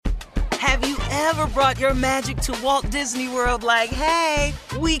Have you ever brought your magic to Walt Disney World like, hey,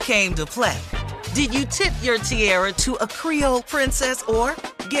 we came to play? Did you tip your tiara to a Creole princess or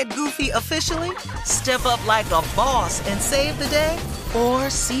get goofy officially? Step up like a boss and save the day? Or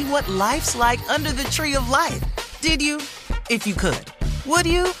see what life's like under the tree of life? Did you? If you could. Would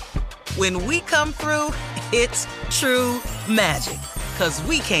you? When we come through, it's true magic. 'Cause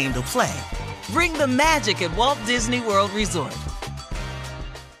we came to play. Bring the magic at Walt Disney World Resort.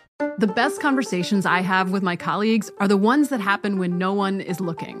 The best conversations I have with my colleagues are the ones that happen when no one is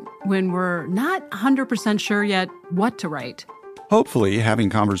looking, when we're not 100% sure yet what to write. Hopefully, having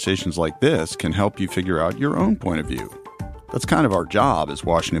conversations like this can help you figure out your own point of view. That's kind of our job as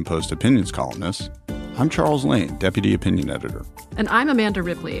Washington Post opinions columnists. I'm Charles Lane, Deputy Opinion Editor. And I'm Amanda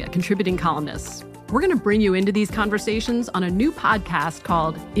Ripley, a contributing columnist. We're going to bring you into these conversations on a new podcast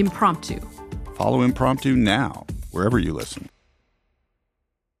called Impromptu. Follow Impromptu now, wherever you listen.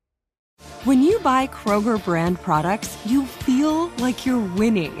 When you buy Kroger brand products, you feel like you're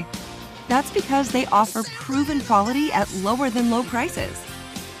winning. That's because they offer proven quality at lower than low prices.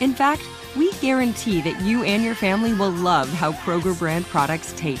 In fact, we guarantee that you and your family will love how Kroger brand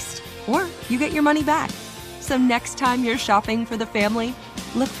products taste, or you get your money back. So next time you're shopping for the family,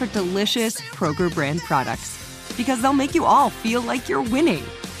 look for delicious Kroger brand products, because they'll make you all feel like you're winning.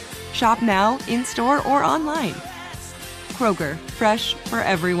 Shop now, in-store, or online. Kroger, fresh for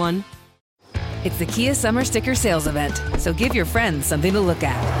everyone. It's the Kia Summer Sticker Sales Event, so give your friends something to look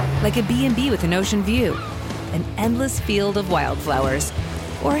at, like a B&B with an ocean view, an endless field of wildflowers,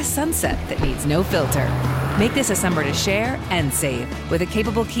 or a sunset that needs no filter. Make this a summer to share and save with a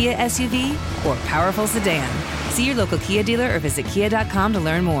capable Kia SUV or powerful sedan. See your local Kia dealer or visit kia.com to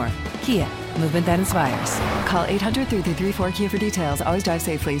learn more. Kia, movement that inspires. Call 800-3334-KIA for details. Always drive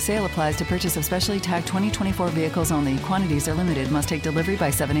safely. Sale applies to purchase of specially tagged 2024 vehicles only. Quantities are limited. Must take delivery by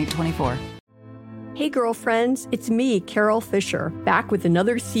 7/8/24. Hey girlfriends, it's me, Carol Fisher, back with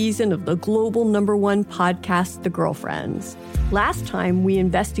another season of the global #1 podcast, The Girlfriends. Last time, we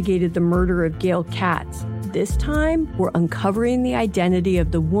investigated the murder of Gail Katz. This time, we're uncovering the identity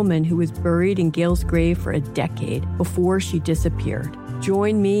of the woman who was buried in Gail's grave for a decade before she disappeared.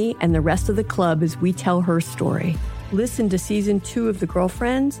 Join me and the rest of the club as we tell her story. Listen to Season 2 of The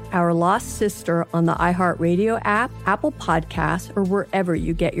Girlfriends, Our Lost Sister on the iHeartRadio app, Apple Podcasts, or wherever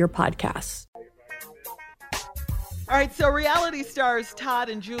you get your podcasts. All right, so reality stars Todd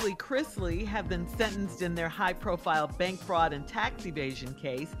and Julie Chrisley have been sentenced in their high-profile bank fraud and tax evasion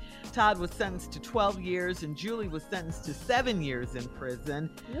case. Todd was sentenced to 12 years and Julie was sentenced to 7 years in prison,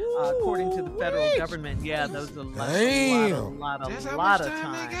 according to the federal government. Yeah, that was a lot of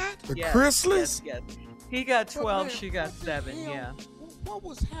time. The Chrisleys? Yes. He got 12, she got 7, yeah. What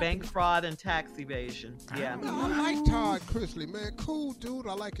was happening? Bank fraud and tax evasion. Yeah. I like Todd Chrisley, man. Cool dude.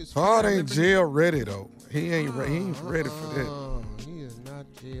 I like his. Todd ain't jail ready though. He ain't ready for that. He is not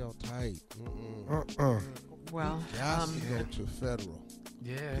jail tight. Well, he got to go to federal.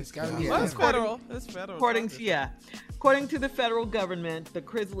 Yeah, it's got to be. It's federal. According to the federal government, the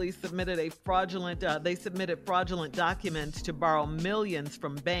Chrisleys submitted fraudulent documents to borrow millions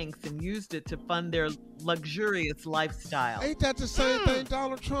from banks and used it to fund their luxurious lifestyle. Ain't that the same thing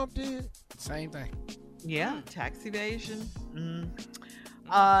Donald Trump did? Same thing. Yeah, tax evasion.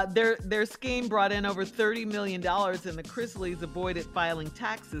 Their scheme brought in over $30 million, and the Chrisleys avoided filing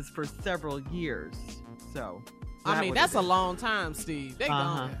taxes for several years. So. That's a long time, Steve. They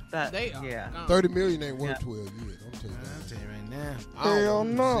gone. They are gone. 30 million ain't worth 12 years. I'm telling you right now. Hell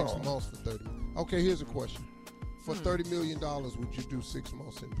no. 6 months for 30 million. Okay, here's a question. For $30 million, would you do 6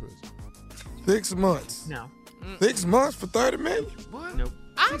 months in prison? 6 months? No. 6 months for 30 million? What? Nope.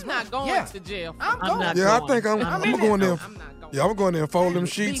 I'm not going to jail. I'm going going there. Yeah, I'm going there and fold them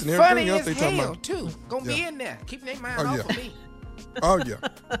sheets and everything else they talking about. Too. Gonna be in there. Keep their mind off of me. Oh yeah.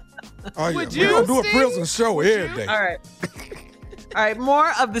 We're gonna do a prison show every day. All right.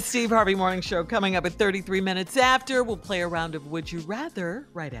 More of the Steve Harvey Morning Show coming up at 33 minutes after. We'll play a round of Would You Rather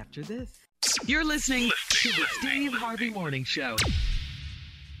right after this. You're listening to the Steve Harvey Morning Show.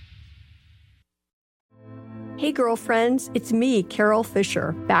 Hey girlfriends, it's me, Carol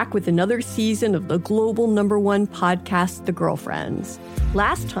Fisher, back with another season of the global #1 podcast, The Girlfriends.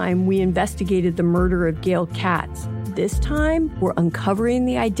 Last time, we investigated the murder of Gail Katz. This time, we're uncovering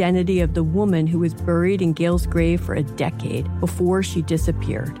the identity of the woman who was buried in Gail's grave for a decade before she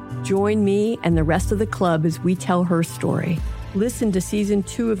disappeared. Join me and the rest of the club as we tell her story. Listen to Season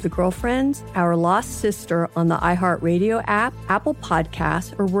 2 of The Girlfriends, Our Lost Sister on the iHeartRadio app, Apple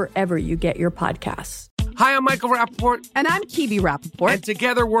Podcasts, or wherever you get your podcasts. Hi, I'm Michael Rappaport. And I'm Kibi Rappaport. And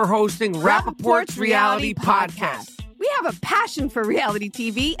together we're hosting Rappaport's Reality Podcast. We have a passion for reality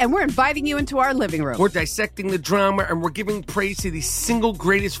TV, and we're inviting you into our living room. We're dissecting the drama, and we're giving praise to the single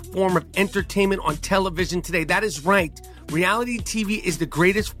greatest form of entertainment on television today. That is right. Reality TV is the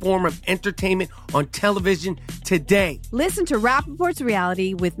greatest form of entertainment on television today. Listen to Rappaport's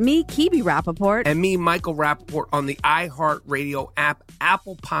Reality with me, Kibi Rappaport. And me, Michael Rappaport, on the iHeartRadio app,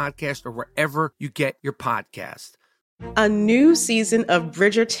 Apple Podcast, or wherever you get your podcast. A new season of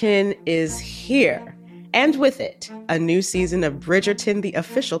Bridgerton is here. And with it, a new season of Bridgerton, the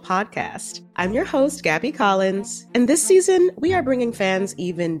official podcast. I'm your host, Gabby Collins, and this season, we are bringing fans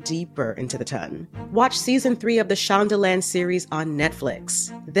even deeper into the ton. Watch season 3 of the Shondaland series on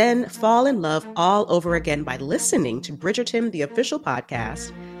Netflix. Then fall in love all over again by listening to Bridgerton, the official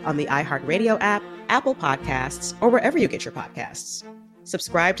podcast, on the iHeartRadio app, Apple Podcasts, or wherever you get your podcasts.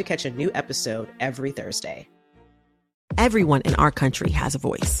 Subscribe to catch a new episode every Thursday. Everyone in our country has a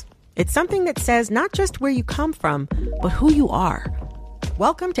voice. It's something that says not just where you come from, but who you are.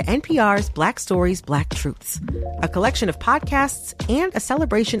 Welcome to NPR's Black Stories, Black Truths, a collection of podcasts and a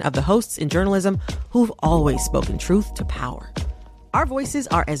celebration of the hosts in journalism who've always spoken truth to power. Our voices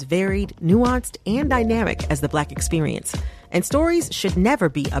are as varied, nuanced, and dynamic as the Black experience, and stories should never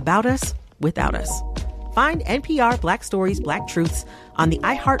be about us without us. Find NPR Black Stories, Black Truths on the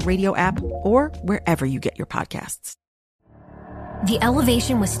iHeartRadio app or wherever you get your podcasts. The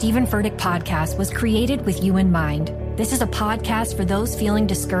Elevation with Stephen Furtick podcast was created with you in mind. This is a podcast for those feeling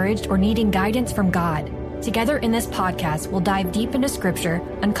discouraged or needing guidance from God. Together in this podcast, we'll dive deep into scripture,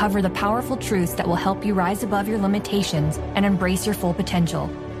 uncover the powerful truths that will help you rise above your limitations and embrace your full potential.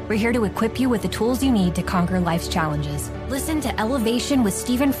 We're here to equip you with the tools you need to conquer life's challenges. Listen to Elevation with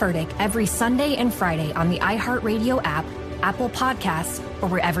Stephen Furtick every Sunday and Friday on the iHeartRadio app, Apple Podcasts, or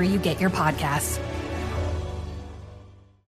wherever you get your podcasts.